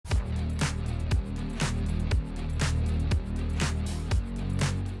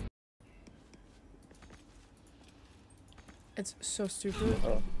It's so stupid.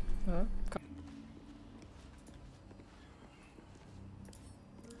 Oh. Huh?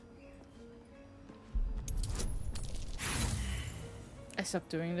 I stopped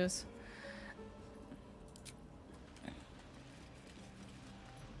doing this.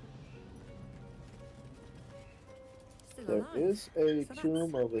 There is a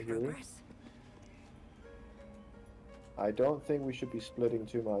tomb over here. I don't think we should be splitting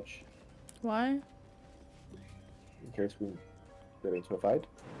too much. Why? In case we get into a fight.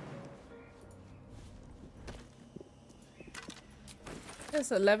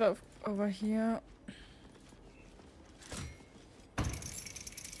 There's a lever over here.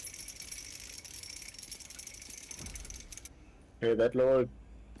 Okay, that lowered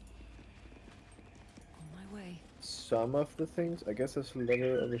On my way. some of the things. I guess there's a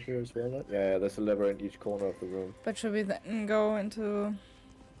lever over here as well. Right? Yeah, there's a lever in each corner of the room. But should we then go into...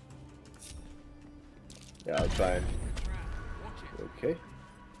 Yeah, I'll try and... Okay.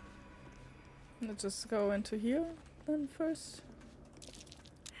 Let's just go into here then first.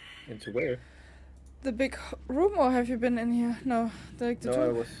 Into where? The big room, or have you been in here? No, the No,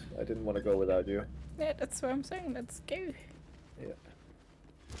 tomb. I didn't want to go without you. Yeah, that's what I'm saying. Let's go. Yeah.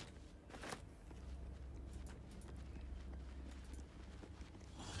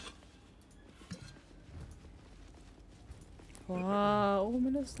 Wow,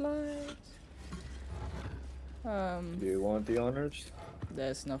 ominous light. Do you want the honors?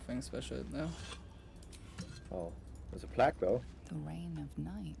 There's nothing special, no. Oh, there's a plaque though. The rain of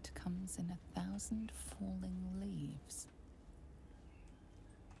night comes in 1,000 falling leaves.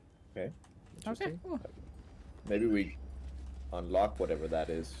 Okay. Okay, Interesting. cool. Maybe we unlock whatever that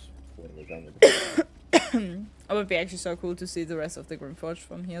is when we're done with it. It would be actually so cool to see the rest of the Grimforge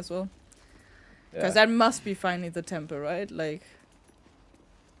from here as well. Because Yeah, that must be finally the temple, right? Like,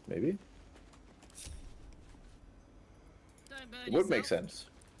 maybe. It would make sense,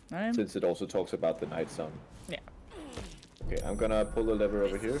 right? since it also talks about the night sun. Yeah. Okay, I'm gonna pull the lever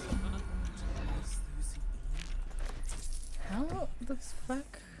over here. How the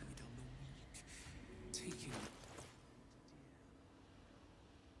fuck?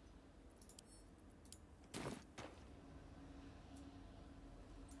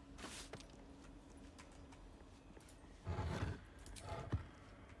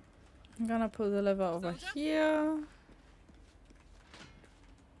 I'm gonna pull the lever over here.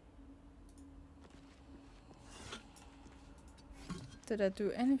 Did I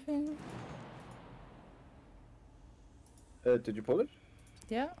do anything? Did you pull it?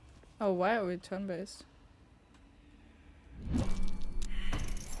 Yeah. Oh, why are we turn-based?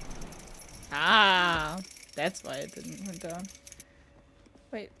 Ah, that's why it didn't went down.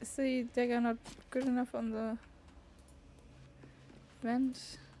 Wait, is the dagger not good enough on the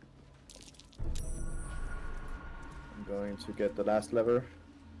vent? I'm going to get the last lever.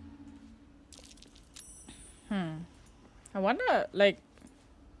 I wonder, like...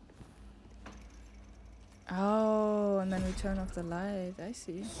 Oh, and then we turn off the light. I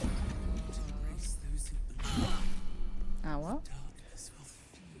see. Ah, what?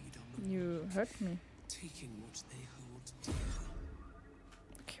 You hurt me.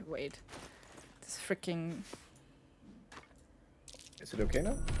 Okay, wait. This freaking... Is it okay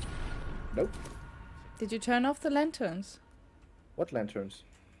now? Nope. Did you turn off the lanterns? What lanterns?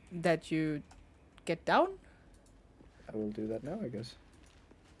 That you get down? I will do that now, I guess.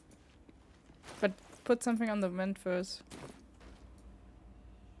 But put something on the vent first.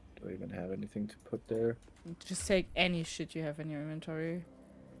 Do I even have anything to put there? Just take any shit you have in your inventory.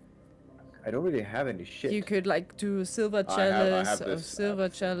 I don't really have any shit. You could like do silver I chalice have or this, silver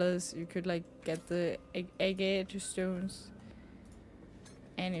chalice. You could like get the agate stones.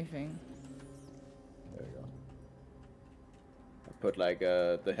 Anything. There you go. I put like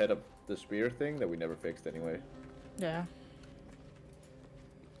the head of the spear thing that we never fixed anyway. Yeah.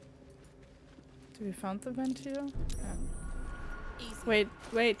 Do we found the vent here? Yeah. Wait.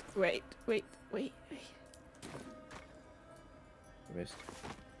 You missed.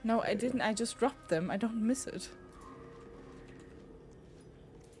 No, I didn't. I just dropped them. I don't miss it.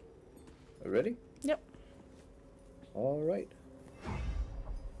 Ready? Yep. All right.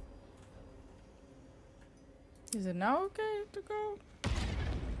 Is it now okay to go?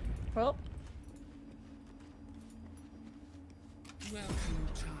 Well. Welcome,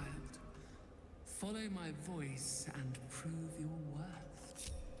 child. Follow my voice and prove your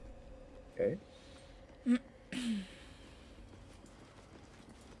worth. Okay.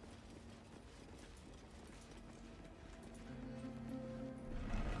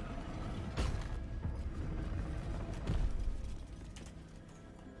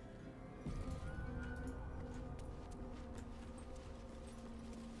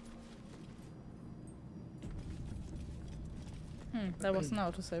 That was an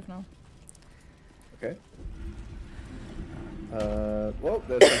autosave now. Okay. Well,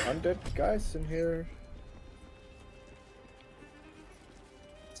 there's some undead guys in here.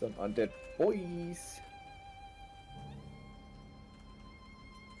 Some undead boys.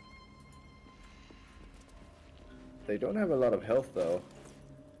 They don't have a lot of health though.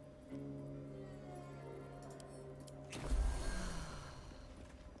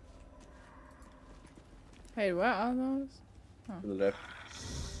 Hey, where are those? To the left.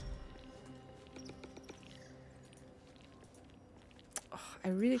 Oh, I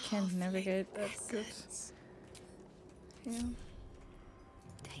really can't navigate that good. Yeah.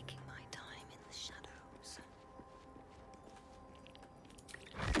 Taking my time in the shadows.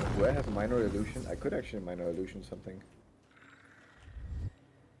 Do I have minor illusion? I could actually minor illusion something.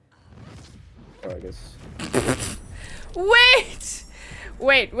 Or I guess. Wait!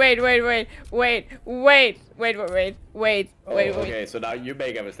 Wait. Okay, so now you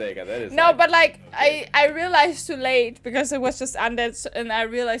make a mistake, and that is. No, but like I realized too late because it was just undead, and I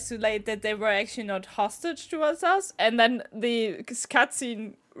realized too late that they were actually not hostage towards us. And then the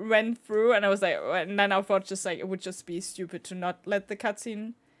cutscene went through, and I was like, and then I thought just like it would just be stupid to not let the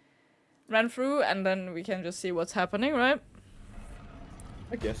cutscene run through, and then we can just see what's happening, right?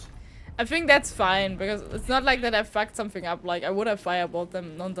 I guess. I think that's fine, because it's not like that I fucked something up. Like, I would have fireballed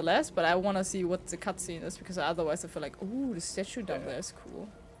them nonetheless, but I want to see what the cutscene is, because otherwise I feel like, ooh, the statue down there is cool.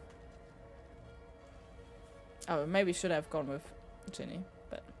 Oh, maybe should have gone with Ginny,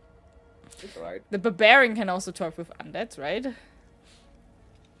 but... It's alright. The barbarian can also talk with undead, right?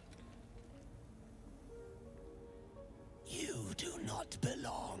 You do not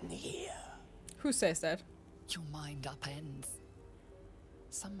belong here. Who says that? Your mind upends.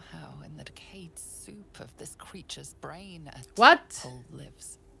 Somehow, in the decayed soup of this creature's brain, a What? tadpole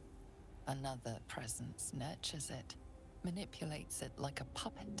lives. Another presence nurtures it, manipulates it like a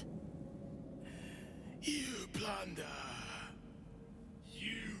puppet. You plunder.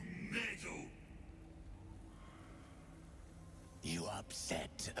 You meddle. You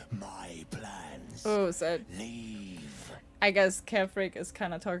upset my plans. Oh, sad. Leave. I guess Kefrik is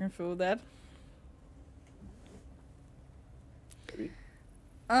kind of talking through that. Maybe.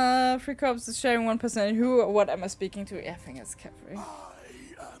 Free Corps is sharing 1%. Who or what am I speaking to? Yeah, I think it's Kefrik. I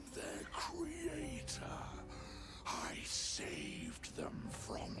am their creator. I saved them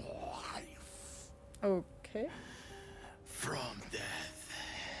from life. Okay. From death.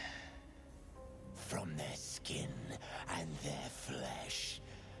 From their skin and their flesh.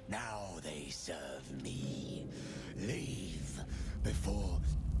 Now they serve me. Leave before...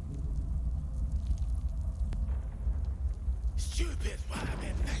 Stupid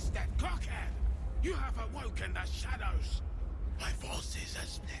worm-infested cockhead! You have awoken the shadows! My forces are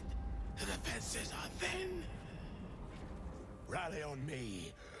split. The defenses are thin. Rally on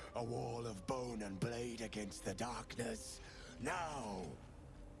me. A wall of bone and blade against the darkness. Now!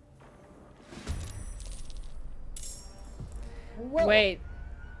 Wait.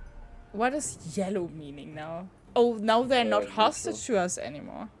 What is yellow meaning now? Oh, now they're not neutral. hostage to us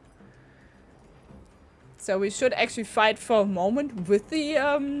anymore. So we should actually fight for a moment with the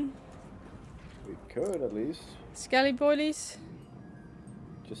We could at least. Skelly boilies.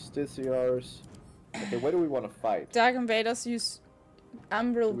 Justiciars. Okay, where do we want to fight? Dark invaders use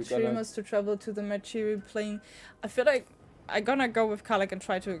umbral We gonna- tremors to travel to the material plane. I feel like I'm gonna go with Karlak and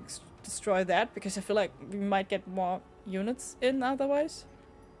try to destroy that, because I feel like we might get more units in otherwise.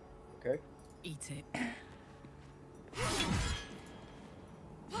 Okay. Eat it.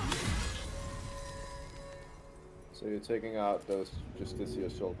 So you're taking out those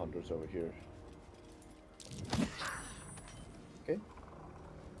Justiciar Soul Hunters over here. Okay.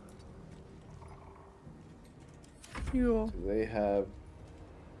 Yeah. So they have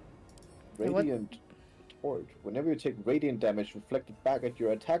what- Radiant Torch. Whenever you take radiant damage reflected back at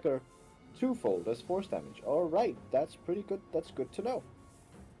your attacker, twofold as force damage. Alright, that's pretty good. That's good to know.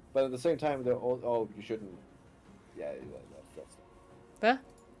 But at the same time, they're all... Oh, you shouldn't... Yeah, that's... There?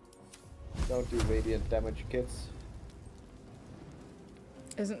 Don't do radiant damage, kids.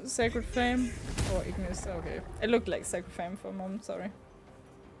 Isn't Sacred Flame or Ignis? Okay. It looked like Sacred Flame for a moment, sorry.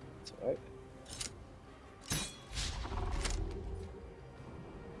 It's alright.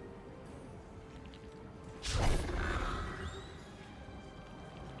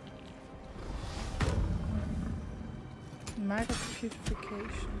 Mark of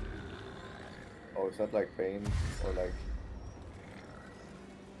Purification. Oh, is that like Bane? Or like...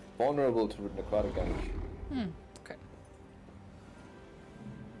 Vulnerable to necrotic damage.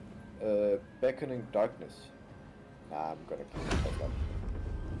 Okay. Beckoning Darkness. Nah, I'm gonna keep it like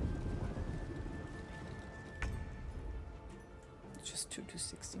Plus 2 to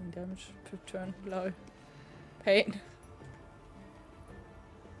 16 damage per turn. Lol. Pain.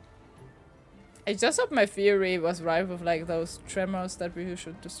 I just hope my theory was right with like those tremors that we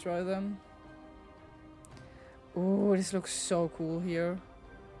should destroy them. Ooh, this looks so cool here.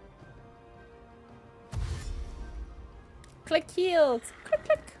 Click heals! Click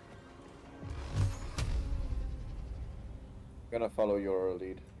click! Gonna follow your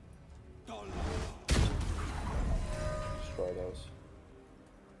lead. Destroy those.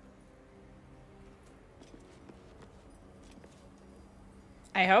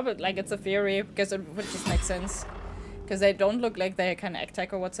 I hope it like it's a theory because it would just make sense. Because they don't look like they can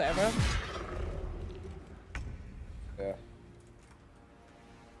attack or whatsoever. Yeah.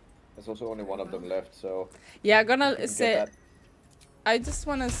 There's also only one of them left, so... Yeah, I'm gonna you can say... get that. I just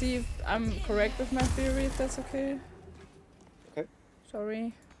wanna see if I'm correct with my theory, if that's okay. Okay.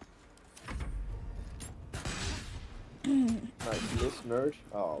 Sorry. Nice, this nerd.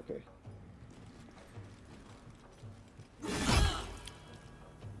 Oh, okay.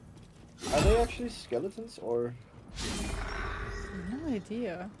 Are they actually skeletons, or...? No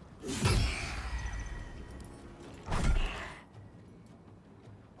idea.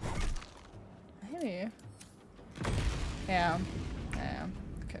 Maybe. Yeah. Yeah.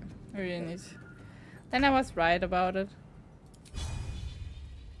 Okay. I really need. Then I was right about it.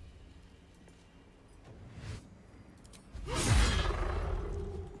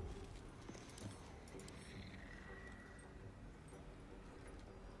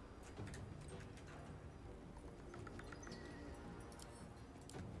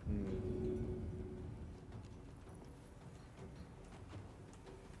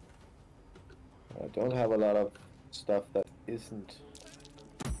 I don't have a lot of stuff that isn't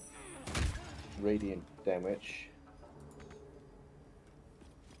radiant damage.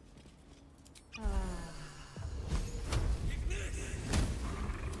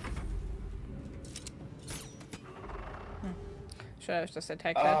 Should I just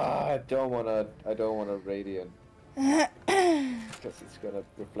attack that? I don't wanna radiant. Because it's gonna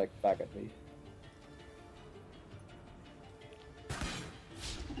reflect back at me.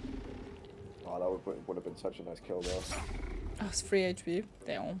 Oh, that would have been such a nice kill though. Oh, it's 3 HP.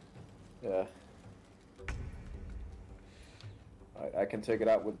 Damn. Yeah. I can take it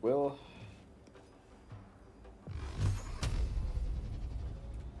out with Will.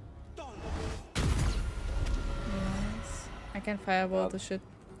 Yes. I can fireball the shit.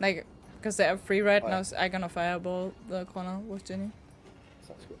 Like, because they are free right now, so I'm gonna fireball the corner with Jenny.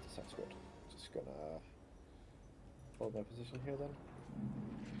 Sounds good, sounds good. Just gonna hold my position here then.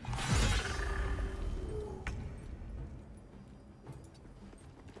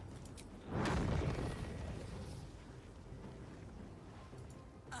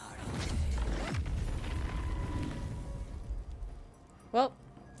 Well,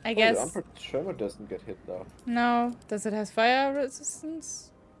 I guess. The Uncut Tremor doesn't get hit though. No. Does it have fire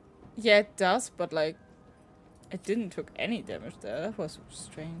resistance? Yeah, it does, but like, it didn't took any damage there. That was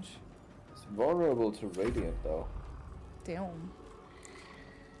strange. It's vulnerable to radiant though. Damn.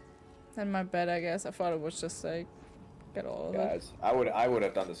 Then my bad, I guess. I thought it was just like, get all of it. I would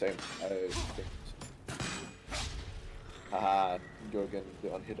have done the same. Haha, Jürgen, the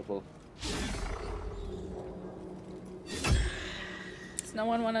unhittable. Does no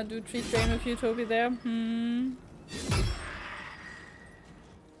one wanna do tree train with you, Toby? There. I'm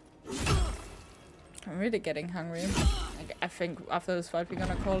really getting hungry. I think after this fight we're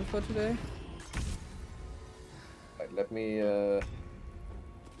gonna call it for today. Right, let me. Okay,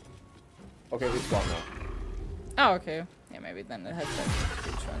 it's gone now. Oh, okay. Yeah, maybe then it has like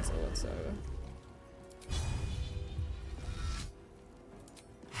 3 turns or whatsoever.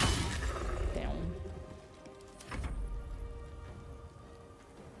 Damn.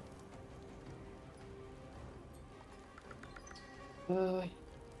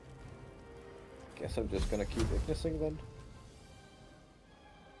 Guess I'm just gonna keep witnessing then.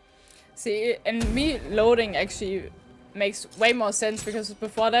 See, and me loading actually makes way more sense because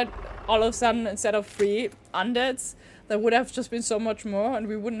before that, all of a sudden, instead of 3 undeads, there would have just been so much more and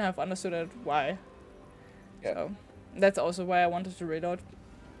we wouldn't have understood it why. Yeah. So, that's also why I wanted to reload.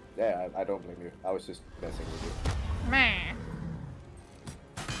 Yeah, I don't blame you. I was just messing with you. Meh.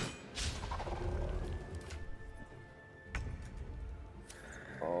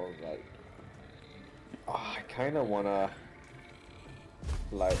 Alright. Oh, I kinda wanna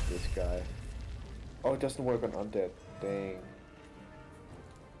light this guy. Oh, it doesn't work on undead. Dang.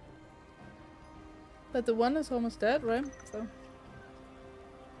 But the one is almost dead, right? So.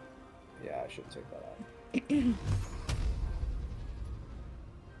 Yeah, I should take that out.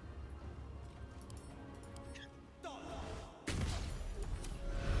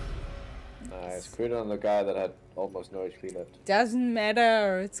 Nice. Crit on the guy that had almost no HP left. Doesn't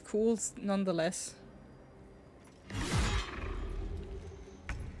matter. It's cool nonetheless.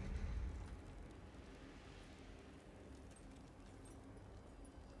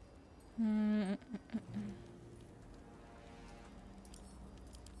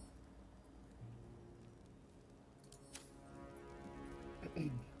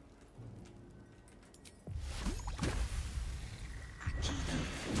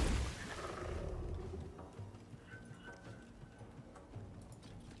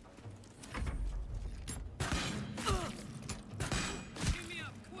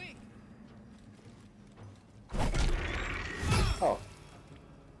 Oh.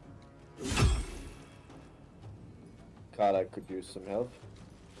 God, I could use some help.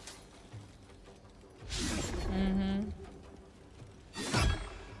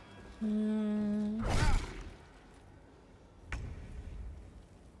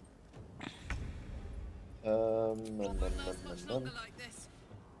 Like this.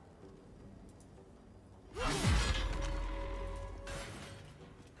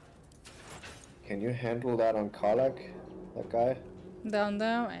 Can you handle that on Karlak? That guy? Down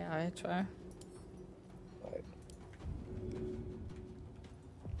there? Yeah, I try. Right.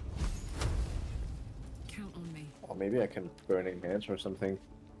 Count on me. Or maybe I can Burning Hands or something.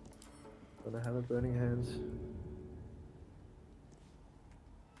 Don't I have a Burning Hands?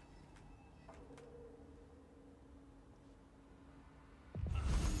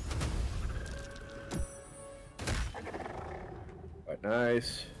 Quite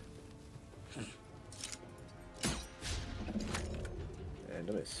nice. And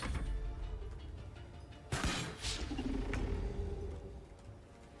a miss.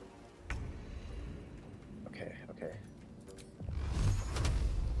 Okay, okay.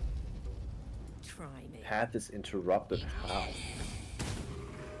 Try me. Path is interrupted. How?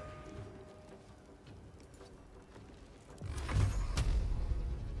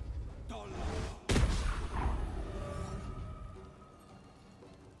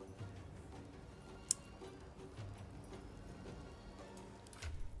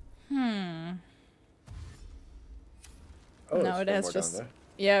 Oh, No, there's that's one more just down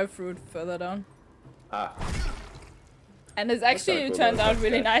yeah, fruit further down. there. Ah, And it's kinda actually cool turned though, out that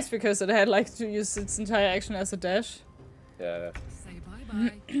really dash. nice because it had like to use its entire action as a dash. yeah. Say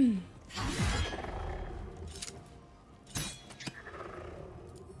bye-bye.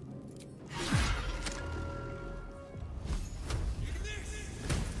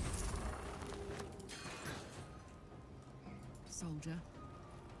 Soldier.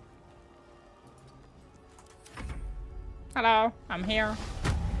 Hello, I'm here.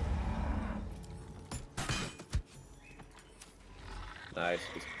 Nice.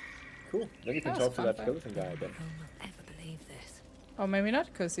 Cool. Then you can That talk was to that fun, skeleton guy again. Who will ever believe this? Or maybe not,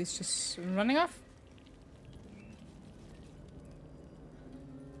 because he's just running off.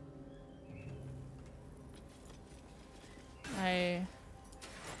 I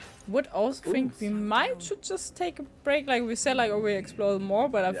would also think we might should just take a break, like we said, like, or we explore more,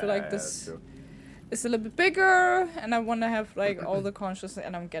 but I feel like this is a little bit bigger, and I want to have, like, all the consciousness,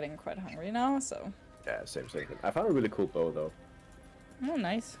 and I'm getting quite hungry now, so. Yeah, same. I found a really cool bow though. Oh,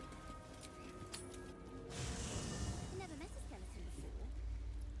 nice. Never met a skeleton before.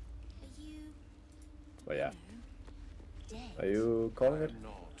 Are you But yeah. dead? Are you calling it? I'm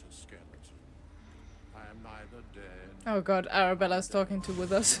not a skeleton. I am neither dead. Oh god, Arabella's talking to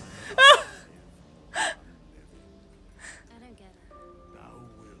with us. I don't get it. Thou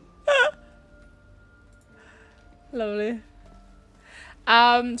will. Lovely.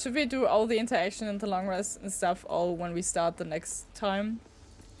 Should we do all the interaction and the long rest and stuff all when we start the next time?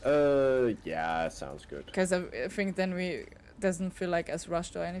 Yeah, sounds good. Because I think then we doesn't feel like as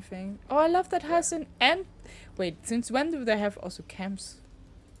rushed or anything. Oh, I love that has an end. Wait, since when do they have also camps?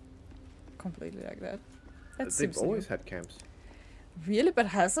 Completely like that. That They've seems always new. had camps. Really, but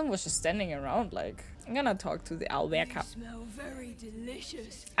Hassan was just standing around. Like, I'm gonna talk to the Alberca. Smell very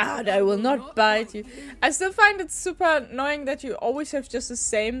delicious. Ah, I will not bite you. I still find it super annoying that you always have just the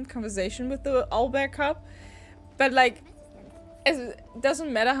same conversation with the owlbear cup. But like, it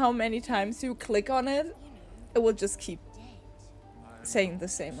doesn't matter how many times you click on it, it will just keep saying the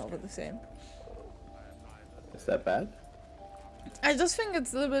same over the same. Is that bad? I just think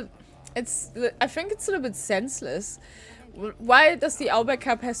it's a little bit, I think it's a little bit senseless. Why does the owlbear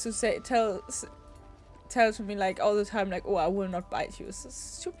cup has to say, tell to me like all the time like, oh, I will not bite you? It's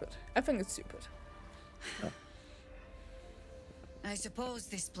stupid. I think it's stupid. I suppose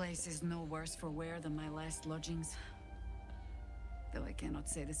this place is no worse for wear than my last lodgings. Though I cannot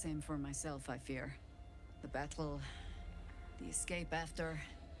say the same for myself, I fear. The battle, the escape after.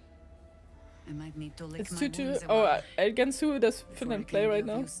 I might need to lick It's my 2-2. wounds Oh, away against who does before I Finland can play be right of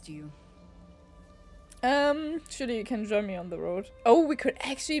now? use to you. Surely you can join me on the road. Oh, we could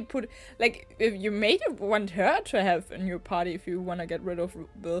actually put, like, if you maybe want her to have a new party if you want to get rid of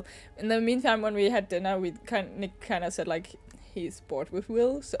Will. In the meantime, when we had dinner, Nick kind of said, like, he's bored with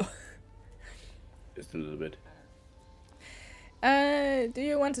Will, so. Just a little bit. Do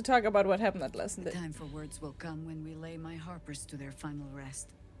you want to talk about what happened at lesson The day? time for words will come when we lay my harpers to their final rest.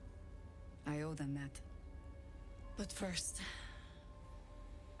 I owe them that. But first,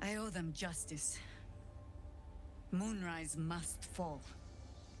 I owe them justice. Moonrise must fall.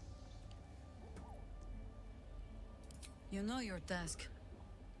 You know your task.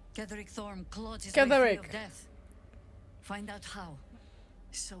 Ketheric Thorm clawed his way free Ketheric. of death. Find out how,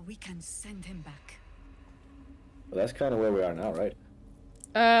 so we can send him back. Well, that's kind of where we are now, right?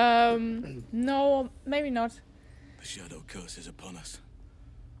 No, maybe not. The shadow curse is upon us.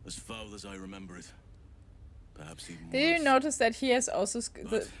 As foul as I remember it. Perhaps even Did you worse. notice that he has also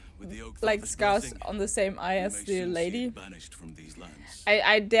But with the Oak like Father's scars blessing, on the same eye we as may the soon see lady? it banished from these lands.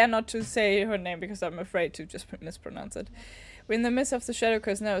 I dare not to say her name because I'm afraid to just mispronounce it. We're in the midst of the shadow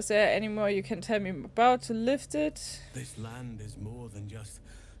curse now. Is there any more you can tell me about to lift it? This land is more than just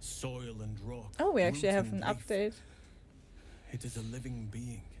soil and rock. Oh, we actually root have and an leaf. update. It is a living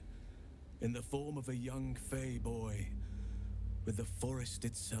being, in the form of a young fey boy, with the forest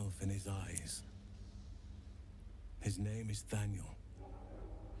itself in his eyes. His name is Thaniel.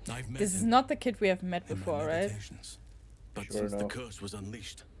 I've met This is him not the kid we have met in my before, right? meditations, but Sure since the no. curse was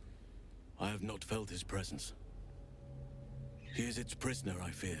unleashed, I have not felt his presence. He is its prisoner,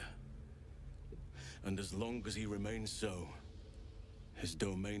 I fear. And as long as he remains so, his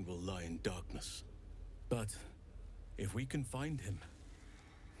domain will lie in darkness. But if we can find him,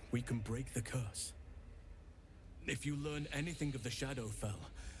 we can break the curse. If you learn anything of the Shadowfell,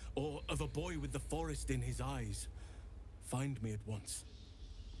 or of a boy with the forest in his eyes, find me at once.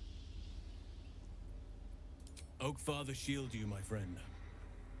 Oakfather shield you, my friend.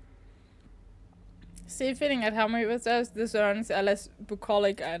 See, feeling at how many with us, the zones are less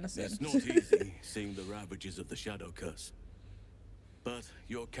bucolic, I understand. It's not easy seeing the ravages of the Shadow Curse. But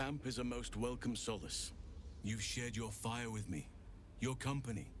your camp is a most welcome solace. You've shared your fire with me, your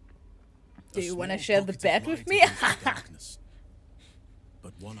company. Do A you want to small share the pocket of bed with light me? against the darkness.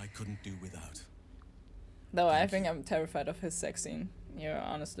 But one I couldn't do without. Though I think I'm terrified of his sex scene. Yeah,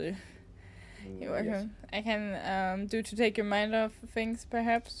 honestly. You're welcome. I can do to take your mind off things,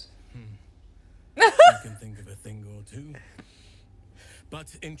 perhaps. I can think of a thing or two.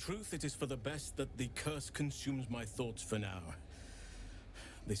 But in truth, it is for the best that the curse consumes my thoughts for now.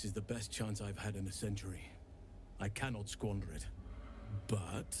 This is the best chance I've had in a century. I cannot squander it.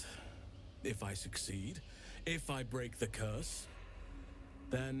 But if I succeed, if I break the curse,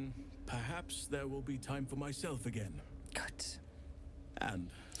 then perhaps there will be time for myself again. Good. And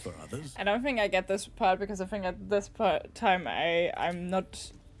for others. I don't think I get this part because I think at this time I'm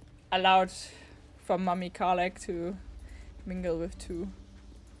not allowed for Mummy Karlek to mingle with two.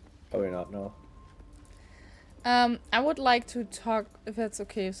 Probably not, no. I would like to talk, if that's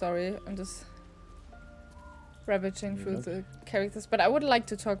okay, sorry, I'm just ravaging through the characters, but I would like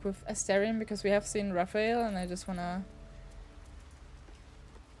to talk with Astarion because we have seen Raphael and I just wanna,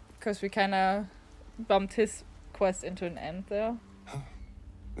 because we kinda bumped his quest into an end there.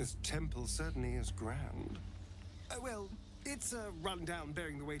 This temple certainly is grand. Well, it's a rundown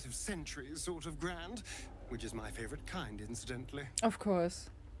bearing the weight of centuries sort of grand, which is my favorite kind, incidentally. Of course.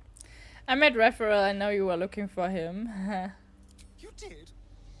 I met Raphael, I know you were looking for him. You did?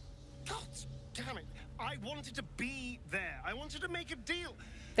 God damn it. I wanted to be there. I wanted to make a deal.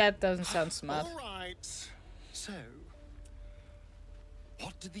 That doesn't sound smart. All right. So,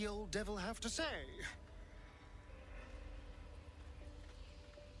 what did the old devil have to say?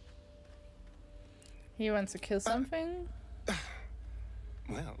 He wants to kill something?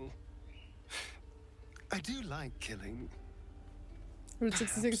 Well, I do like killing. Route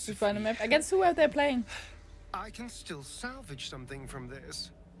 66 to find a map. Against who are they playing? I can still salvage something from this.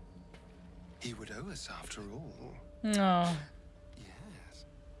 He would owe us after all. No. Yes.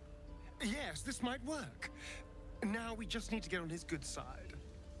 Yes, this might work. Now we just need to get on his good side.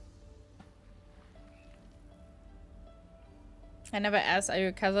 I never asked, are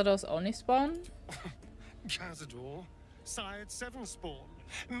you Cazador's only spawn? Cazador, sired 7 spawn.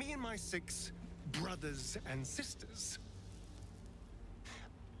 Me and my 6 brothers and sisters.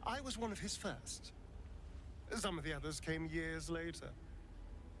 I was one of his first. Some of the others came years later.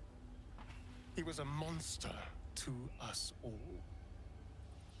 He was a monster to us all.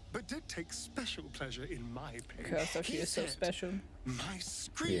 but did take special pleasure in my pain. Because she is so special. My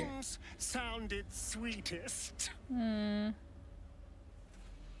screams sounded sweetest.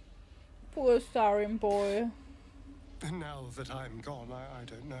 Poor starring boy. And now that I'm gone, I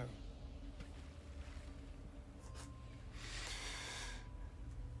don't know.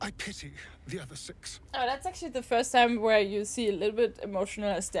 I pity the other 6. Oh, that's actually the first time where you see a little bit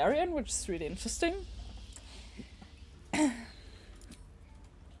emotional Astarion, which is really interesting.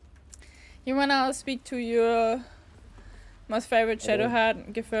 You wanna speak to your most favorite Shadowheart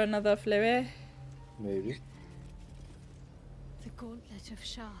and give her another flavor? Maybe. The Gauntlet of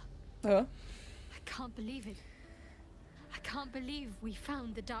Shah. Oh. I can't believe it. I can't believe we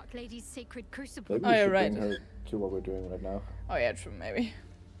found the Dark Lady's sacred crucible. Maybe we should bring her to what we're doing right now. Oh yeah, true, maybe.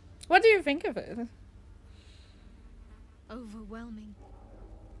 What do you think of it? Overwhelming.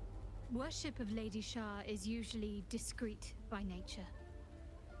 Worship of Lady Shah is usually discreet by nature.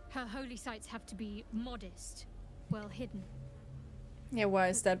 Her holy sites have to be modest, well hidden. Yeah, why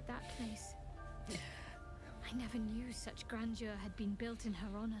is that? That place. I never knew such grandeur had been built in her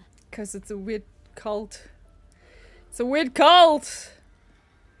honor. Because it's a weird cult. It's a weird cult!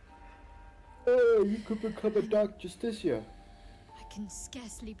 Oh, you could become a Dark Justicia. I can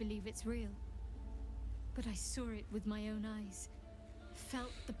scarcely believe it's real. But I saw it with my own eyes.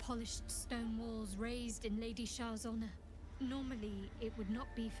 Felt the polished stone walls raised in Lady Shah's honor. Normally, it would not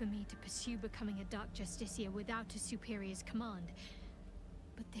be for me to pursue becoming a Dark Justicia without a superior's command.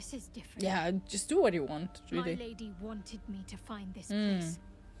 But this is different. Yeah, just do what you want, really. My lady wanted me to find this place.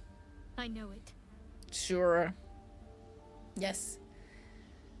 I know it. Sure. Yes.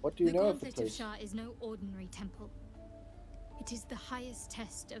 What do you know of the Gauntlet place? of Shah is no ordinary temple. It is the highest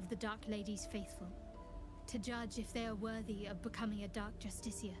test of the Dark Lady's faithful, to judge if they are worthy of becoming a Dark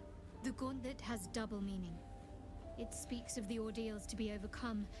Justicia. The Gauntlet has double meaning. It speaks of the ordeals to be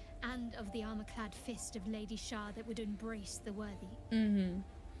overcome, and of the armor-clad fist of Lady Shah that would embrace the worthy.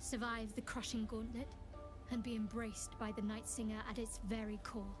 Survive the crushing gauntlet, and be embraced by the Night Singer at its very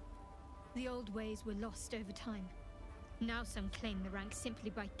core. The old ways were lost over time. Now some claim the rank simply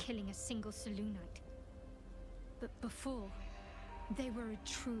by killing a single saloon knight. But before, they were a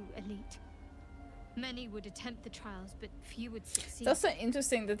true elite. Many would attempt the trials, but few would succeed. It's also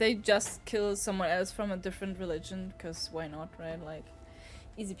interesting that they just kill someone else from a different religion, because why not, right? Like,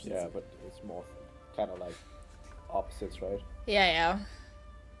 easy peasy. Yeah, but it's more kind of like opposites, right? Yeah, yeah.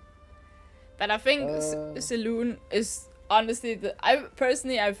 But I think Saloon is honestly I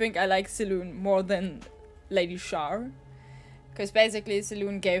think I like Saloon more than Lady Shah. Because basically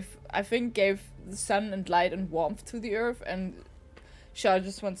Saloon gave the sun and light and warmth to the earth, and Shah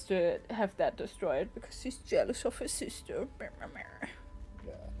just wants to have that destroyed because she's jealous of her sister.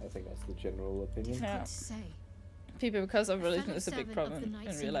 Yeah, I think that's the general opinion. Yeah. Say. People, because of religion, is a big problem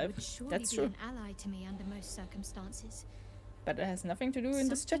in real life. That's true. An ally to me under most circumstances. But it has nothing to do in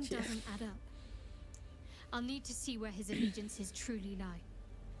this chat here. Doesn't add up. I'll need to see where his allegiances truly lie.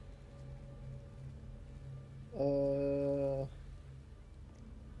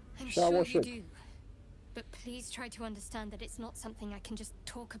 I'm sure you do. But please try to understand that it's not something I can just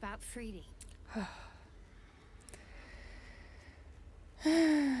talk about freely.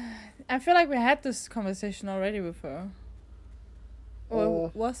 I feel like we had this conversation already with her.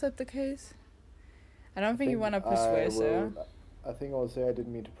 Or was that the case? I don't think you want to persuade her. I think I'll say I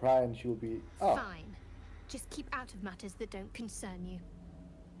didn't mean to pry, and she'll be... Oh. Fine. Just keep out of matters that don't concern you.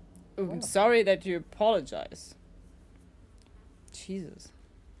 I'm sorry that you apologize. Jesus.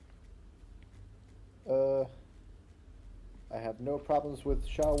 I have no problems with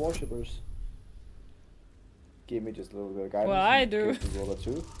Shah worshippers. Give me just a little bit of guidance. Well, I do. Roll a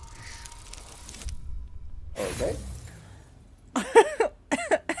 2. Okay.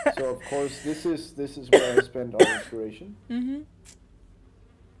 So of course this is where I spend all inspiration.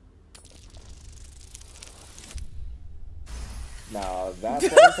 Now that's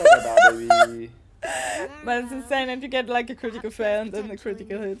what I'm talking about, baby. But it's insane that you get like a critical fail and then a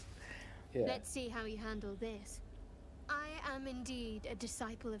critical hit. Yeah. Let's see how you handle this. I am indeed a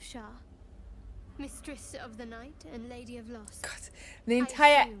disciple of Shah, mistress of the night and lady of loss. God, the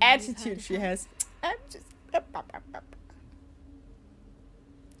entire attitude she has. I'm just...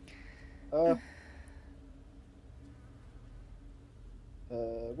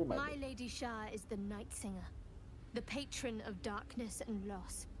 My Lady Shah is the Night Singer, the patron of darkness and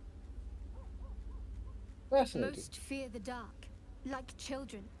loss. Most fear the dark, like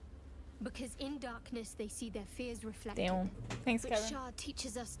children, because in darkness they see their fears reflected. Damn. Thanks, but Kevin. Shah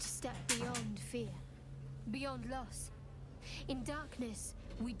teaches us to step beyond fear, beyond loss. In darkness,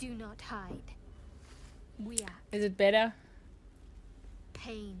 we do not hide. We act. Is it better?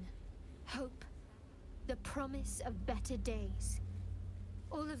 pain, hope, the promise of better days.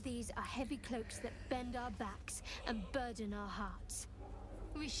 All of these are heavy cloaks that bend our backs and burden our hearts.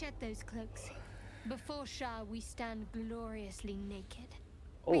 We shed those cloaks. Before Shah, we stand gloriously naked,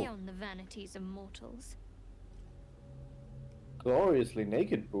 beyond the vanities of mortals. Gloriously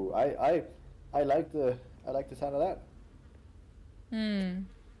naked, boo. I like the sound of that.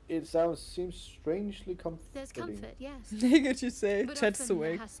 It seems strangely comforting. There's comfort, yes. Naked, you say? But Chat's often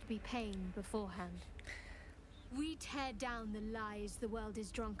awake. there has to be pain beforehand. We tear down the lies the world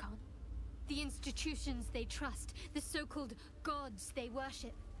is drunk on, the institutions they trust, the so-called gods they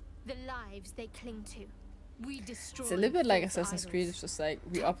worship, the lives they cling to. We destroy. It's a little bit like false Assassin's Creed. idols, It's just like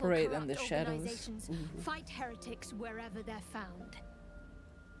we topple operate in the corrupt shadows. organizations, fight heretics wherever they're found.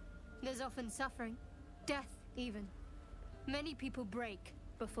 There's often suffering, death even. Many people break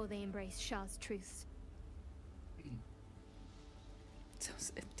before they embrace Shah's truths.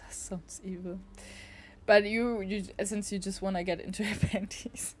 It does sounds evil. But you since you just want to get into your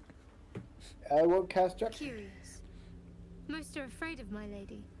panties. I won't cast Jack. Curious. Most are afraid of my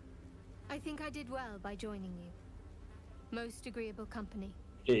lady. I think I did well by joining you. Most agreeable company.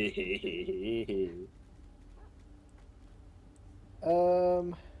 You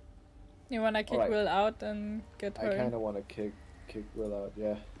wanna kick Will out and get her? I kind of want to kick Will out.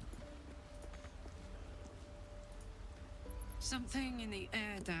 Yeah. Something in the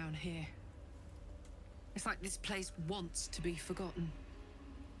air down here. It's like this place wants to be forgotten.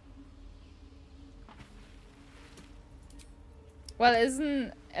 Well,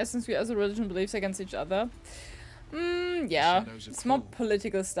 isn't since we as a religion believes against each other? Yeah, it's more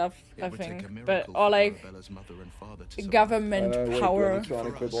political stuff, I think, but or like government power. Wait, do I need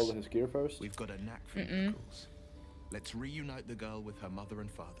to equip all of his gear first? We've got a knack for miracles. Let's reunite the girl with her mother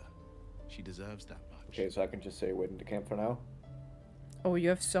and father. She deserves that much. Okay, so I can just say wait in the camp for now. Oh, you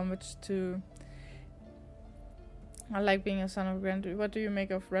have so much to. I like being a son of Grand. What do you make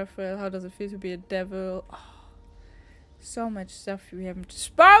of Raphael? How does it feel to be a devil? Oh, so much stuff we haven't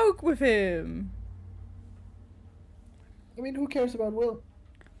spoke with him. I mean, who cares about Will?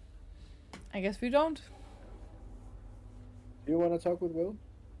 I guess we don't. You want to talk with Will?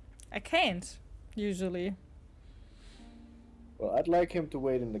 I can't, usually. Well, I'd like him to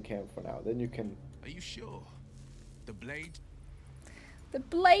wait in the camp for now. Then you can... Are you sure? The blade? The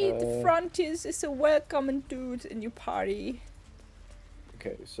blade frontiers is a welcoming dude in your party.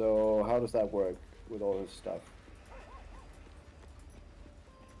 Okay, so how does that work with all his stuff?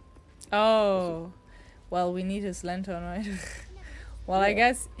 Oh. Well, we need his lantern, right? Well, yeah. I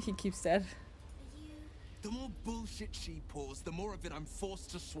guess he keeps that. The more bullshit she pours, the more of it I'm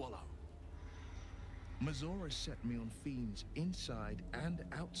forced to swallow. Mazora set me on fiends inside and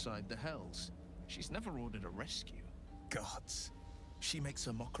outside the Hells. She's never ordered a rescue. Gods. She makes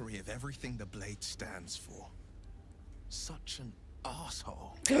a mockery of everything the blade stands for. Such an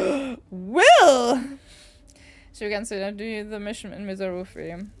asshole. Will! So you can say that do the mission in Mazora for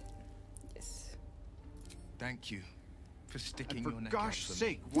him. Thank you for sticking your neck out. For gosh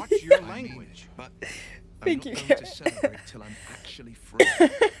sake, me. watch your language. But Thank I'm you. not going to celebrate till I'm actually free.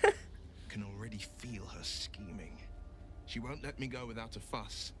 Can already feel her scheming. She won't let me go without a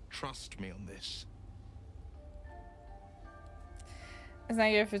fuss. Trust me on this. It's not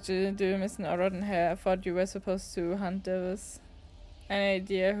your to do missing or rotten hair. I thought you were supposed to hunt devils. Any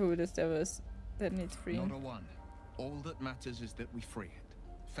idea who this devil is that needs freeing? Not a one. All that matters is that we free it.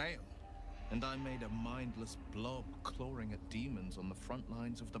 Fail. And I made a mindless blob clawing at demons on the front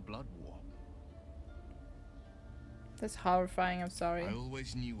lines of the Blood War. That's horrifying, I'm sorry. I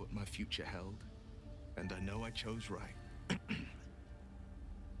always knew what my future held, and I know I chose right.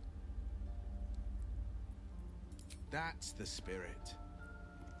 That's the spirit.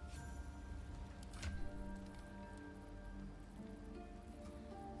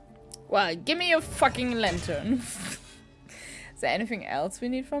 Well, give me your fucking lantern. Is there anything else we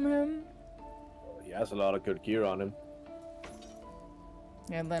need from him? He has a lot of good gear on him.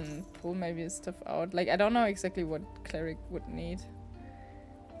 Yeah, then pull maybe his stuff out. Like, I don't know exactly what Cleric would need.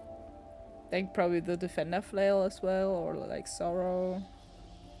 Like, probably the Defender Flail as well, or like Sorrow.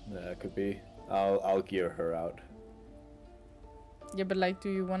 Yeah, it could be. I'll gear her out. Yeah, but like, do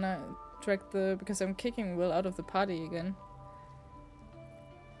you wanna track the... Because I'm kicking Will out of the party again.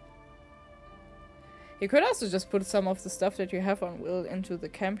 You could also just put some of the stuff that you have on Will into the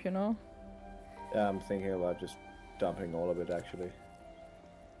camp, you know? Yeah, I'm thinking about just dumping all of it, actually.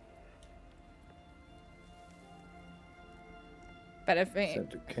 But I think...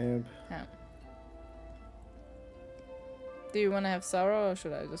 Send to camp. Yeah. Do you want to have Sorrow, or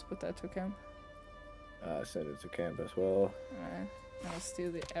should I just put that to camp? Send it to camp as well. Alright. I'll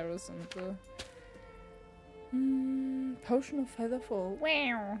steal the arrows and the potion of featherfall.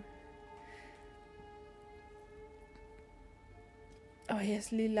 Wow. Oh yes,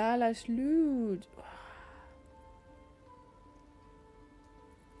 Lilala's loot.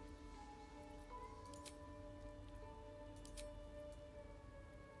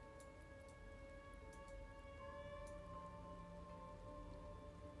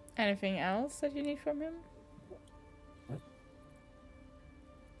 Anything else that you need from him?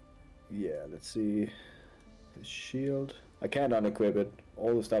 Yeah, let's see. His shield. I can't unequip it.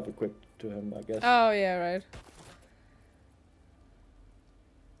 All the stuff equipped to him, I guess. Oh yeah, right.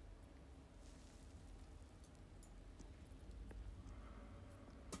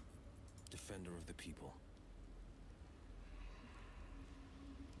 Defender of the people.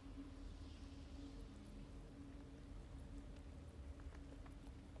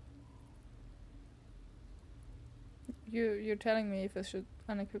 You're telling me if I should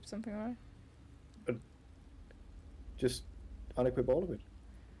unequip something, right? Just unequip all of it.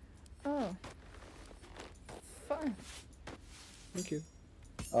 Oh. Fine. Thank you.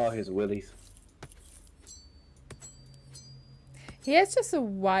 Oh, his willies. He has just a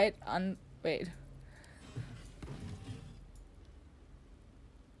white wait.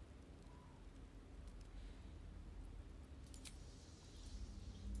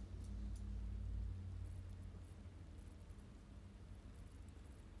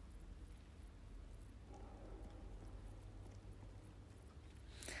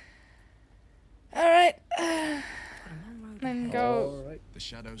 Alright. Then go. Alright. The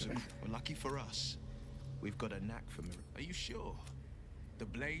shadows are lucky for us. We've got a knack for mirror. Are you sure? The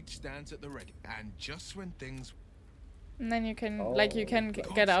blade stands at the ready, and just when things. And then you can, like, you can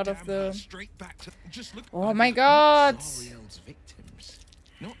get out of the. Straight back to, just look. Oh my god! Sariel's victims,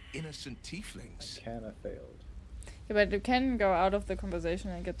 not innocent tieflings. Canna failed. Yeah, but you can go out of the conversation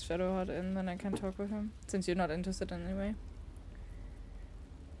and get Shadowheart in, then I can talk with him. Since you're not interested anyway.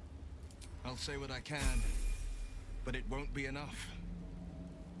 I'll say what I can, but it won't be enough.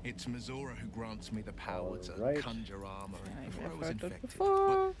 It's Mizora who grants me the power to conjure armor before I was infected.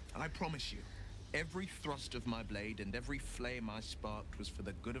 But I promise you, every thrust of my blade and every flame I sparked was for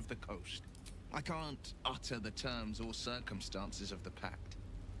the good of the coast. I can't utter the terms or circumstances of the pact.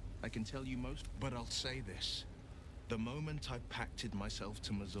 I can tell you most, but I'll say this. The moment I pacted myself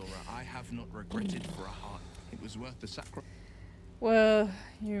to Mizora, I have not regretted for a heart. It was worth the sacrifice. Well,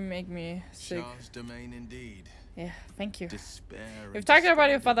 you make me sick. Shah's domain indeed. Yeah, thank you. Despair. You've talked about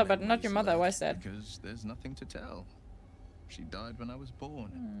your father, but not your mother. Why is that? Because there's nothing to tell. She died when I was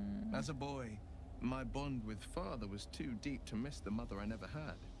born. As a boy, my bond with father was too deep to miss the mother I never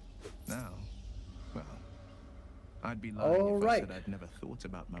had. Now, well, I'd be lying if I said I'd never thought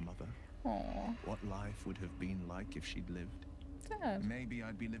about my mother. Aww. What life would have been like if she'd lived. Sad. Maybe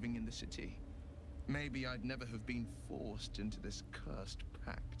I'd be living in the city. Maybe I'd never have been forced into this cursed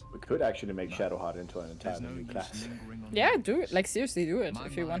pact. We could actually make Shadowheart into an entirely new class. Yeah, do it. Like, seriously, do it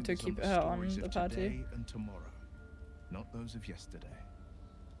if you want to keep her on the party. Today and tomorrow, not those of yesterday.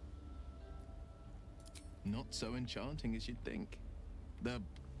 Not so enchanting as you'd think. The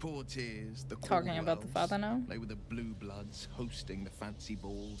Portiers, the Talking about the father now? They were the blue bloods, hosting the fancy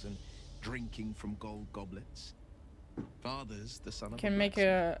balls and drinking from gold goblets. Father's the son of Can make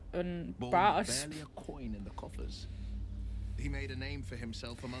a barge. Barely a coin in the coffers. He made a name for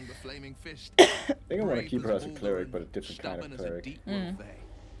himself among the Flaming Fist. I think I want to keep her as a cleric, but a different kind of cleric.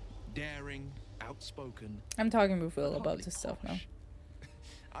 Daring, outspoken. I'm talking with Will about this stuff now.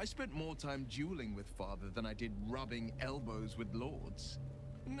 I spent more time dueling with father than I did rubbing elbows with lords.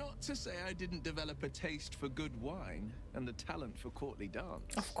 Not to say I didn't develop a taste for good wine and the talent for courtly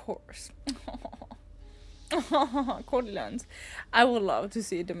dance. Of course. Courtly dance. I would love to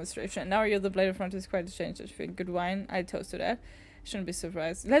see a demonstration. Now you're the Blade of Frontier is quite a change. If you good wine, I toast to that. Shouldn't be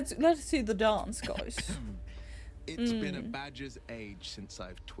surprised. Let's see the dance, guys. It's been a badger's age since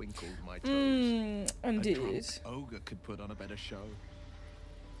I've twinkled my toes. Indeed. A drunk ogre could put on a better show.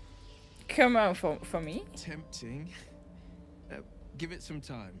 Come on, for me. Tempting. Give it some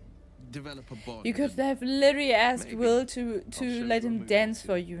time. Develop a bond. You could have literally asked Will to let him dance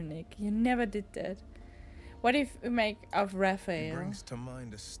for you, Nick. You never did that. What if we make of Raphael? It brings to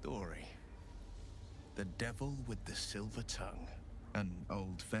mind a story. The Devil with the Silver Tongue. An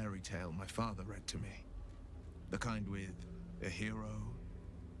old fairy tale my father read to me. The kind with a hero,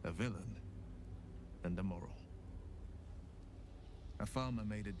 a villain, and a moral. A farmer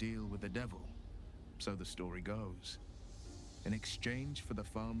made a deal with the devil, so the story goes. In exchange for the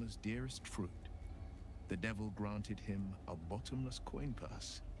farmer's dearest fruit, the devil granted him a bottomless coin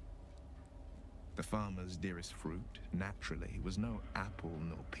purse. The farmer's dearest fruit, naturally, was no apple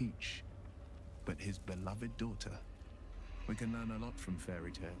nor peach, but his beloved daughter. We can learn a lot from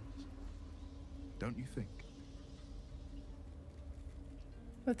fairy tales, don't you think?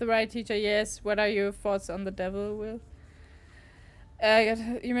 With the right teacher, yes. What are your thoughts on the devil, Will?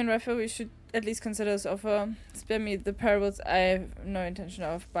 Human Raphael, we should at least consider his offer. Spare me the parables. I have no intention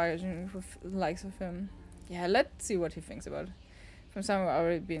of bargaining with the likes of him. Yeah, let's see what he thinks about it. From someone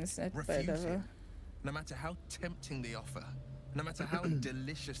already being snapped by a devil. Him. No matter how tempting the offer, no matter how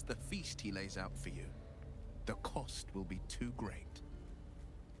delicious the feast he lays out for you, the cost will be too great.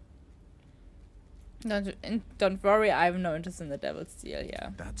 Don't worry, I have no interest in the devil's deal,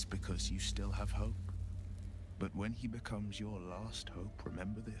 yeah. That's because you still have hope. But when he becomes your last hope,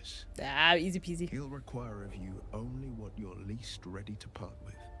 remember this. Ah, easy peasy. He'll require of you only what you're least ready to part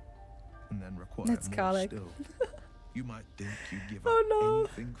with. And then require That's more Colic. still. You might think you'd give Oh, up no.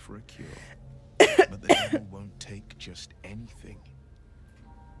 anything for a cure. But the devil won't take just anything.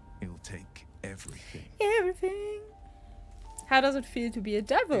 He'll take everything. Everything. How does it feel to be a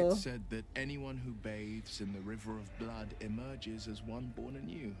devil? It's said that anyone who bathes in the river of blood emerges as one born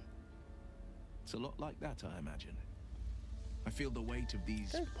anew. It's a lot like that, I imagine. I feel the weight of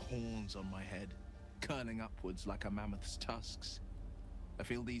these horns on my head, curling upwards like a mammoth's tusks. I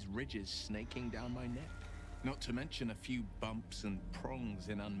feel these ridges snaking down my neck, not to mention a few bumps and prongs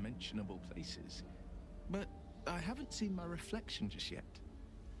in unmentionable places. But I haven't seen my reflection just yet.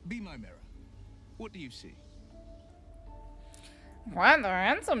 Be my mirror. What do you see? What, a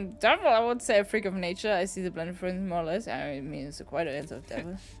handsome devil? I would say a freak of nature. I see the blended friends more or less. I mean, it's quite a handsome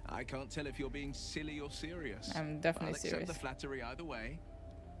devil. I can't tell if you're being silly or serious. I'm definitely I'll accept serious. the flattery either way.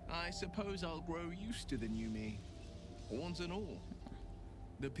 I suppose I'll grow used to the new me, horns and all.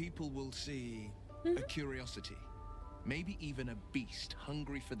 The people will see a curiosity, maybe even a beast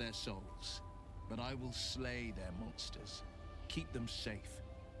hungry for their souls. But I will slay their monsters, keep them safe,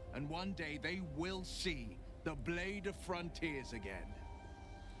 and one day they will see the Blade of Frontiers again.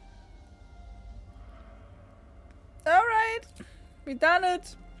 Alright, we done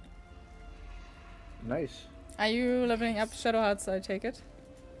it. Nice. Are you leveling up Shadow Hearts, I take it?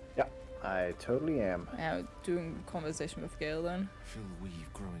 Yeah, I totally am. Yeah, doing conversation with Gale then. I feel the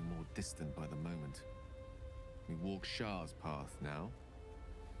weave growing more distant by the moment. We walk Shah's path now.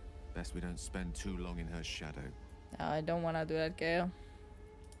 Best we don't spend too long in her shadow. No, I don't want to do that, Gale.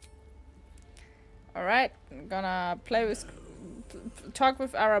 Alright, I'm gonna play with... talk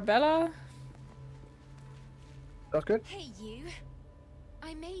with Arabella. That's good. Hey you.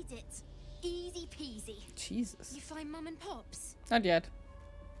 I made it. Easy peasy. Jesus. You find Mum and Pops? Not yet.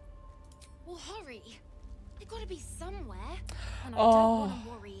 Well, hurry. They've got to be somewhere. And I Oh. don't want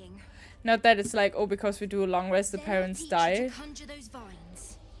them worrying. Not that it's like, oh, because we do a long rest, the They'll parents teach you die. to conjure those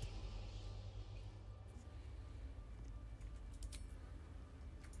vines.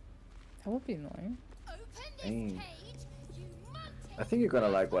 That would be annoying. Dang. I think you're gonna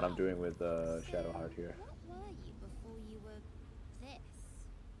like what I'm doing with Shadow Heart here. What were you before you were this?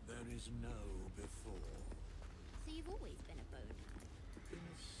 There is no before. So you've always been a bone.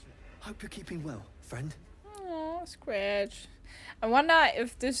 Hope you're keeping well, friend. Oh, Scratch. I wonder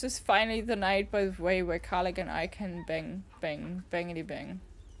if this is finally the night, by the way, where Karlak and I can bang, bang, bangity bang.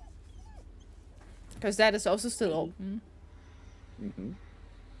 Because that is also still open. Mm-hmm.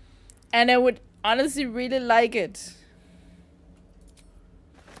 And I would honestly really like it.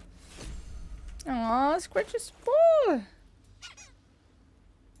 Aw, Scratch is full.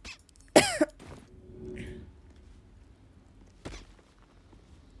 I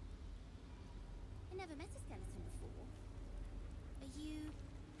never met a skeleton before. Are you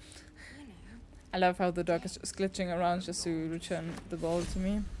know? I love how the dog is just glitching around just to return the ball to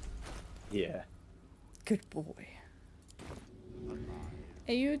me. Yeah. Good boy.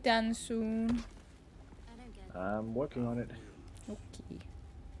 Are you done soon? I'm working on it. Okay.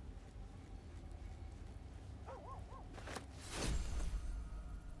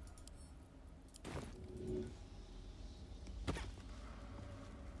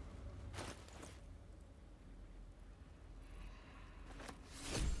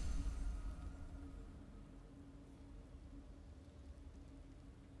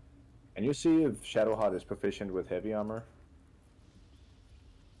 Can you see if Shadowheart is proficient with heavy armor?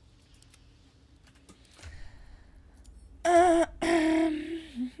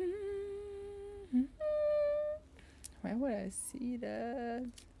 Where would I see that?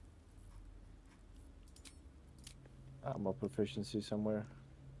 Armor proficiency somewhere.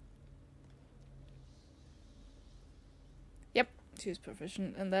 Yep, she's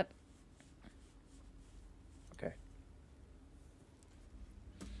proficient in that. Okay.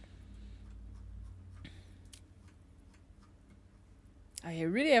 I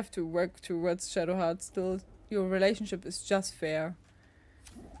really have to work towards Shadowheart still. Your relationship is just fair.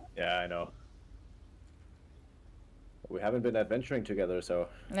 Yeah, I know. We haven't been adventuring together, so...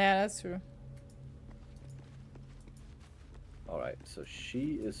 Yeah, that's true. Alright, so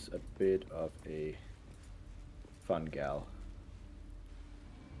she is a bit of a fun gal.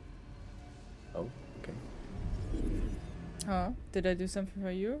 Oh, okay. Huh? Did I do something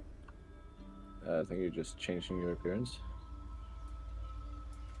for you? I think you're just changing your appearance.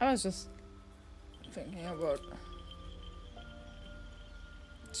 I was just thinking about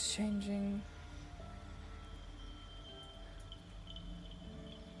changing.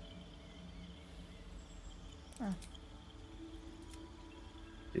 Ah.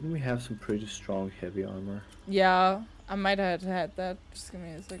 Didn't we have some pretty strong heavy armor? Yeah, I might have had that. Just give me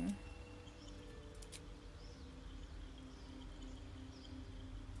a second.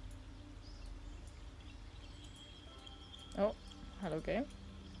 Oh, hello game.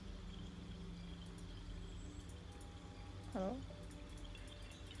 Hello?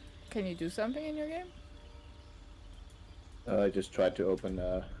 Can you do something in your game? I just tried to open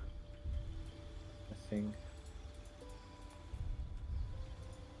a thing.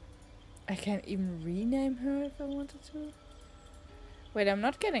 I can't even rename her if I wanted to. Wait, I'm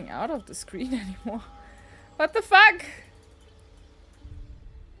not getting out of the screen anymore. What the fuck?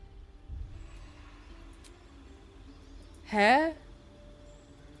 Huh?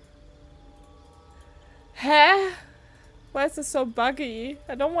 Huh? Why is this so buggy?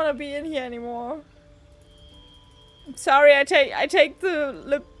 I don't want to be in here anymore. I'm sorry, I take the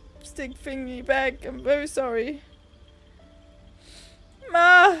lipstick thingy back. I'm very sorry.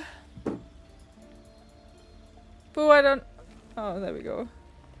 Ah. Boo, I don't... Oh, there we go.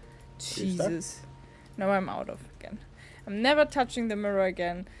 Jesus. No, I'm out of again. I'm never touching the mirror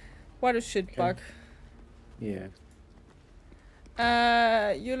again. What a shit bug. Yeah.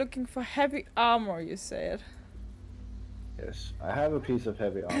 You're looking for heavy armor, you said. Yes, I have a piece of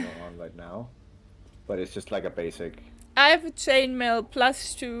heavy armor on right now, but it's just like a basic. I have a chainmail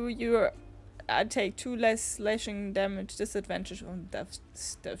 +2. I take 2 less slashing damage, disadvantage on death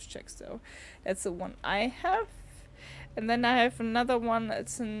checks though. That's the one I have. And then I have another one,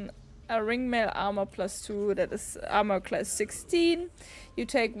 it's a ringmail armor +2, that is armor class 16. You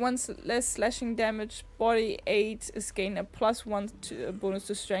take 1 less slashing damage, body 8 is gain a +1 to bonus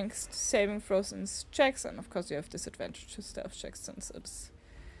to strength, saving throws and checks, and of course you have disadvantage to stealth checks since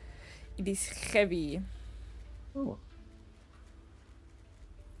it is heavy. Oh.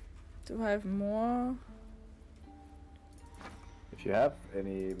 Do I have more? If you have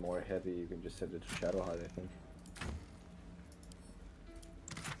any more heavy, you can just send it to Shadowheart, I think.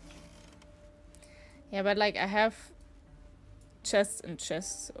 Yeah, but like I have chests and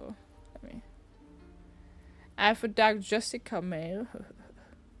chests, so let me. I have a dark Jessica mail,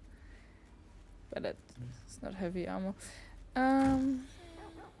 but it's not heavy armor.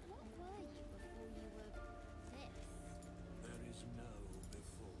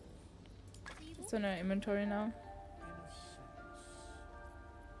 It's in our inventory now.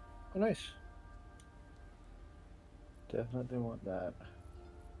 Oh, nice. Definitely want that.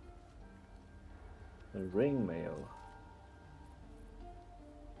 The ring mail.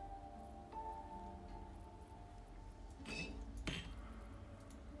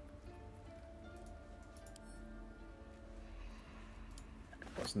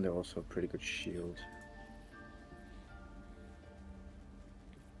 Wasn't there also a pretty good shield?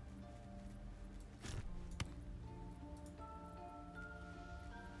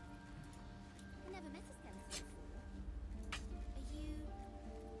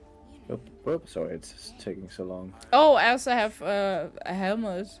 Oh, sorry, it's taking so long. Oh, I also have a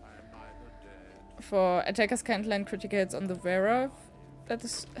helmet. For attackers can't land critical hits on the wearer. That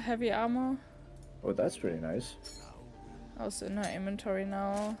is heavy armor. Oh, that's really nice. Also in our inventory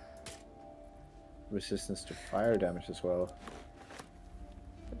now. Resistance to fire damage as well.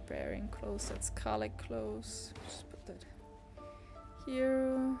 Barbarian clothes, that's Scarlet clothes. Just put that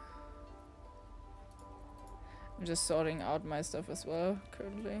here. I'm just sorting out my stuff as well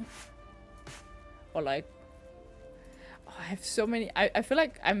currently. Or like, oh, I have so many. I feel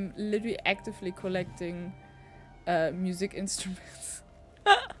like I'm literally actively collecting music instruments.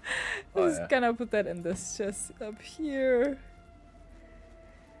 Just gonna put that in this chest up here.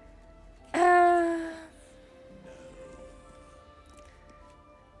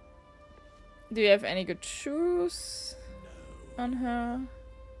 Do you have any good shoes on her?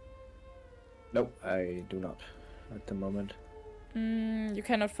 Nope, I do not at the moment. You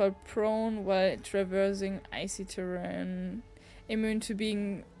cannot fall prone while traversing icy terrain. Immune to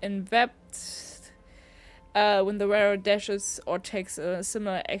being enwrapped. When the wearer dashes or takes a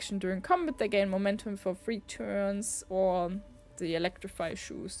similar action during combat, they gain momentum for 3 turns, or the electrify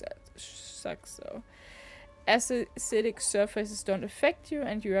shoes that sucks. So acidic surfaces don't affect you,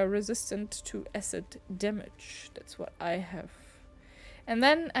 and you are resistant to acid damage. That's what I have. And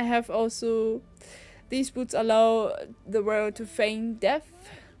then I have also, these boots allow the wearer to feign death.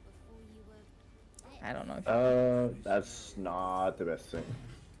 I don't know if that's not the best thing.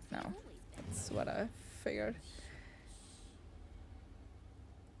 No, that's what I figured.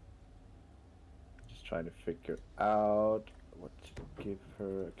 Just trying to figure out what to give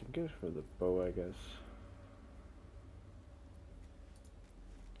her. I can give her the bow, I guess.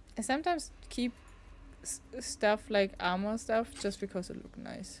 I sometimes keep stuff like armor stuff just because it looks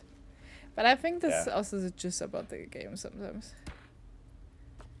nice. But I think this is also just about the game sometimes.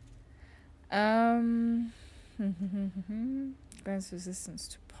 Grants resistance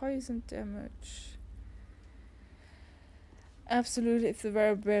to poison damage. Absolute, if the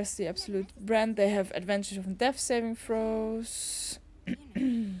wearer bears the absolute brand, they have advantage on death saving throws.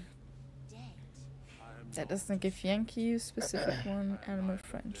 That doesn't give Yankee a specific one. Animal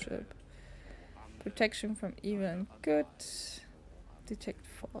friendship. Protection from evil and good. Detect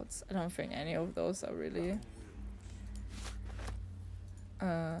faults. I don't think any of those are really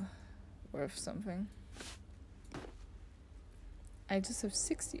worth something. I just have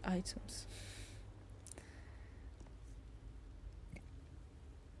 60 items.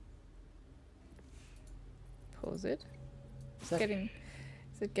 Pause it. Is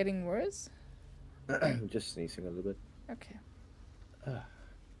it getting worse? I'm just sneezing a little bit. Okay.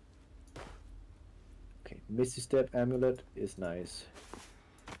 Okay, Misty Step Amulet is nice.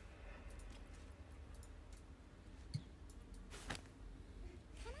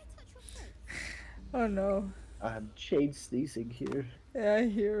 Oh no. I'm chain sneezing here. Yeah, I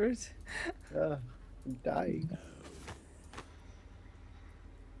hear it. I'm dying.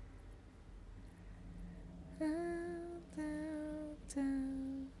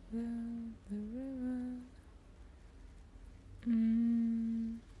 Down the river.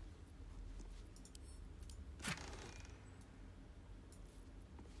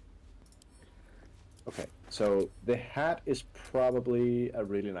 Okay, so the hat is probably a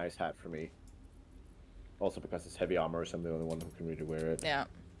really nice hat for me. Also because it's heavy armor, so I'm the only one who can really wear it. Yeah.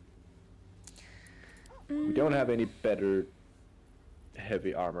 We don't have any better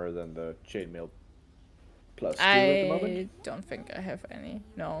heavy armor than the chainmail plus 2 at the moment. I don't think I have any.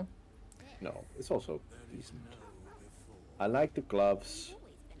 No. No, it's also decent. I like the gloves.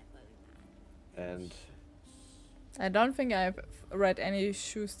 And I don't think I've read any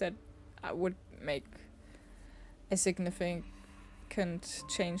shoes that would make a significant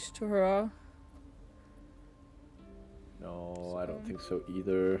change to her. no, I don't think so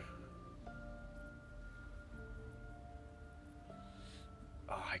either.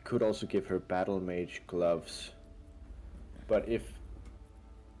 Oh, I could also give her battle mage gloves. But if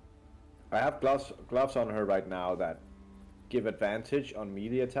I have gloves on her right now that give advantage on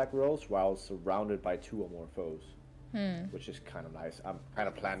melee attack rolls while surrounded by 2 or more foes. Which is kind of nice. I'm kind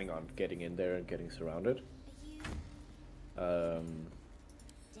of planning on getting in there and getting surrounded. I am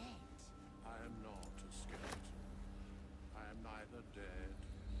not a skeleton. I am neither dead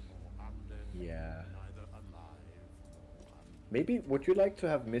or undead. Yeah. Neither alive nor undead. Maybe would you like to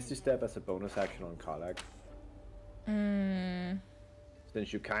have Misty Step as a bonus action on Karlach?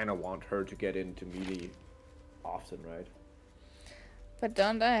 Since you kind of want her to get into melee often, right? But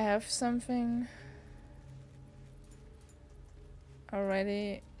don't I have something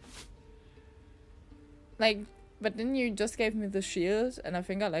already? Like, but then you just gave me the shield, and I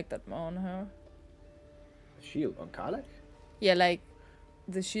think I like that more on her. Shield on Karlach? Yeah, like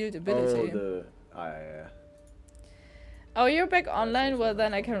the shield ability. Oh, the Oh, you're back online? Well,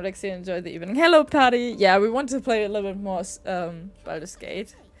 then I can actually enjoy the evening. Hello, Patty! Yeah, we want to play a little bit more Baldur's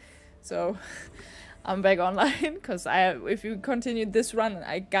Gate. So, I'm back online, because if you continue this run,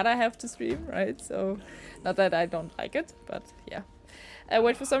 I gotta have to stream, right? So, not that I don't like it, but yeah.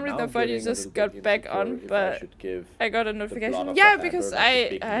 Wait, for some reason I thought you just got back on, but I got a notification. Yeah, because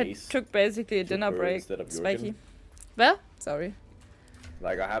I took basically a dinner break, Spiky. Well, sorry.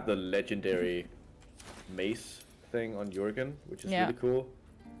 Like, I have the legendary mace thing on Jurgen, which is really cool.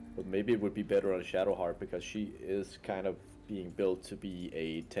 But maybe it would be better on Shadowheart, because she is kind of being built to be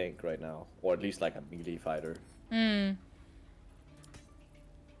a tank right now. Or at least like a melee fighter.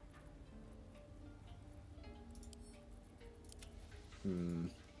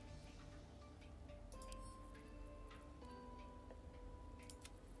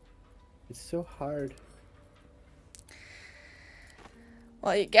 It's so hard.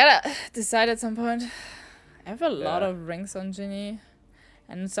 Well, you gotta decide at some point. I have a lot of rings on Ginny.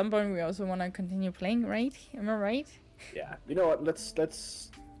 And at some point we also want to continue playing, right? Am I right? Yeah. You know what? Let's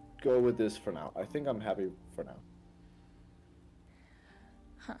go with this for now. I think I'm happy for now.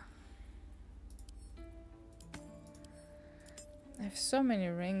 Huh. I have so many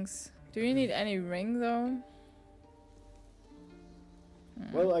rings. Do you need any ring though?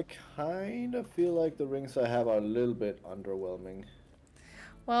 Well, I kind of feel like the rings I have are a little bit underwhelming.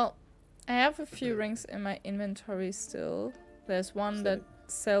 Well, I have a few rings in my inventory still. There's one that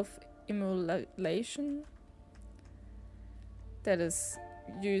self-immolation. That is,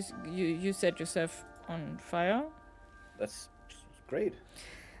 you set yourself on fire. That's great.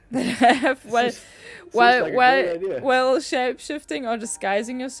 That I have while shape-shifting or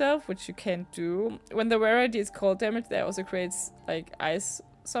disguising yourself, which you can't do. When the rarity is cold damage, that also creates like ice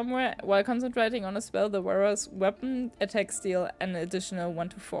somewhere. While concentrating on a spell, the wearer's weapon attacks deal an additional 1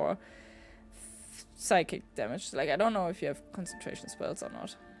 to 4 psychic damage. Like, I don't know if you have concentration spells or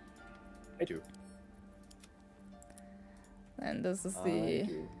not. I do. And this is I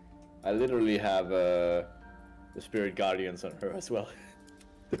literally have the Spirit Guardians on her as well.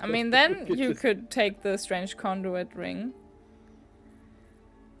 I mean, then you could take the Strange Conduit ring.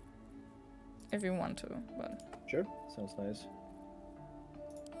 If you want to, but... Sure, sounds nice.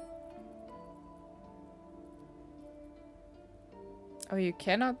 Oh, you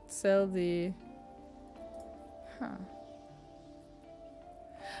cannot sell the... Huh.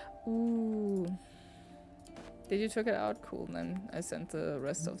 Ooh. Did you took it out? Cool, then I sent the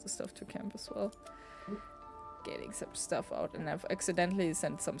rest of the stuff to camp as well. Getting some stuff out, and I've accidentally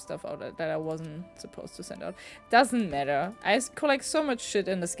sent some stuff out that I wasn't supposed to send out. Doesn't matter. I collect so much shit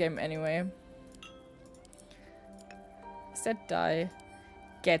in this game anyway. Instead, die.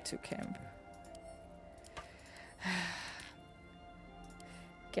 Get to camp.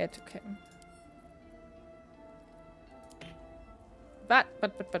 Get to camp. But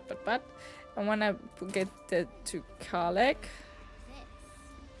I wanna get to Karlek.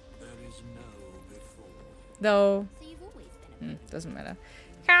 Though, doesn't matter.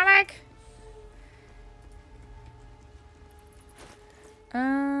 Karlek!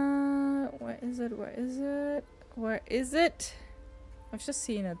 Where is it? Where is it? Where is it? I've just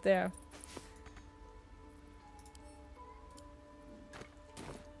seen it there.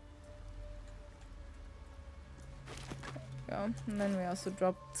 Go. And then we also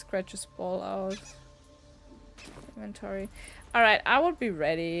dropped Scratch's ball out. Inventory. Alright, I will be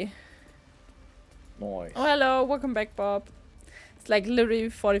ready. Nice. Oh, hello, welcome back, Bob. It's like literally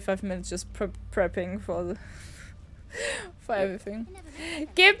 45 minutes just prepping for the for everything.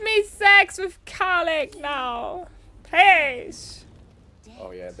 Give me sex with Karlek now, please.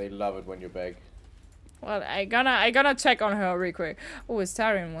 Oh yeah, they love it when you beg. Well, I gonna check on her real quick. Oh,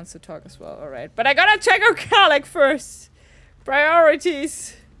 Astarion wants to talk as well. All right, but I gotta check on Karlek first.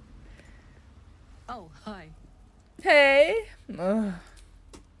 Priorities. Oh, hi. Hey. Ugh.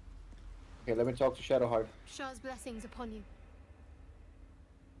 Okay, let me talk to Shadowheart. Shah's blessings upon you.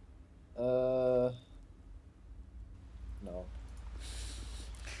 No.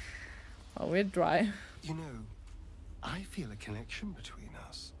 Oh, we're dry. You know, I feel a connection between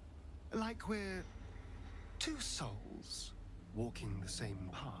us. Like we're two souls walking the same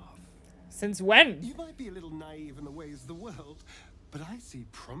path. Since when? You might be a little naive in the ways of the world, but I see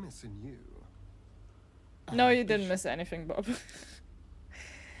promise in you. No, you didn't miss anything, Bob.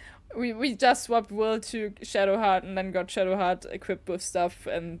 We just swapped Will to Shadowheart and then got Shadowheart equipped with stuff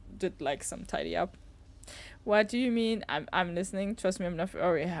and did like some tidy up. What do you mean? I'm listening. Trust me, I'm not.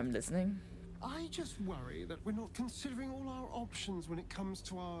 Oh yeah, I'm listening. I just worry that we're not considering all our options when it comes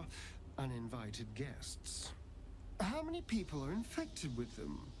to our uninvited guests. How many people are infected with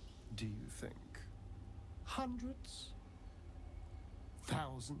them, do you think? Hundreds?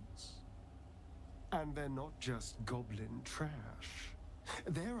 Thousands? And they're not just goblin trash.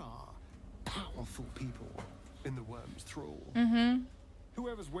 There are powerful people in the Worm's thrall. Mm-hmm.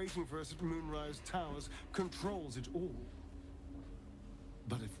 Whoever's waiting for us at Moonrise Towers controls it all.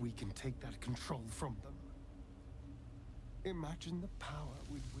 But if we can take that control from them, imagine the power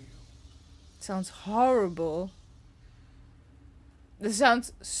we'd wield. Sounds horrible. This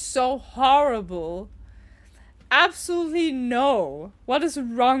sounds so horrible. Absolutely no. What is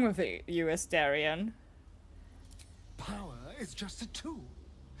wrong with you, Astarion? Power is just a tool.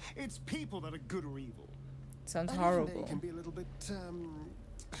 It's people that are good or evil. Sounds and horrible. They can be a little bit,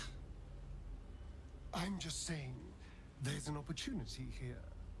 I'm just saying, there's an opportunity here.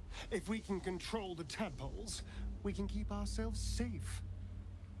 If we can control the tadpoles, we can keep ourselves safe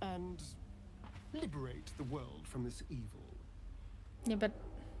and liberate the world from this evil. Yeah, but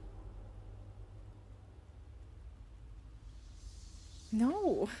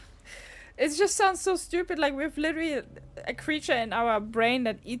No. It just sounds so stupid. Like, we've literally a creature in our brain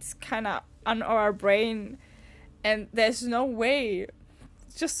that eats kind of on our brain, and there's no way. It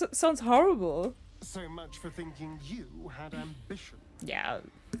just sounds horrible. So much for thinking you had ambition. Yeah,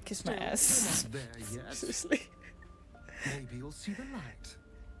 kiss my Still, ass. we're not there yet. Seriously. Maybe you'll see the light.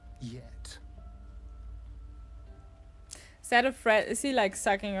 Yet. Is that a threat? Is he like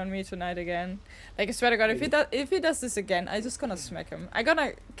sucking on me tonight again? Like, I swear to God, if he does this again, I'm just gonna smack him. I'm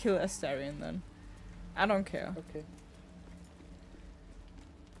gonna kill Astarion then. I don't care. Okay.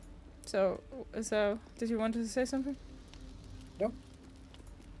 So, did you want to say something? No.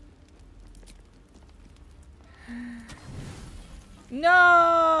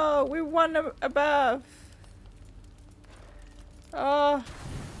 No, we won above. Oh.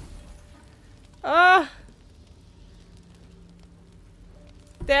 Oh.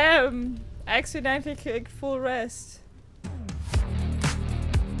 Damn. Accidentally clicked full rest.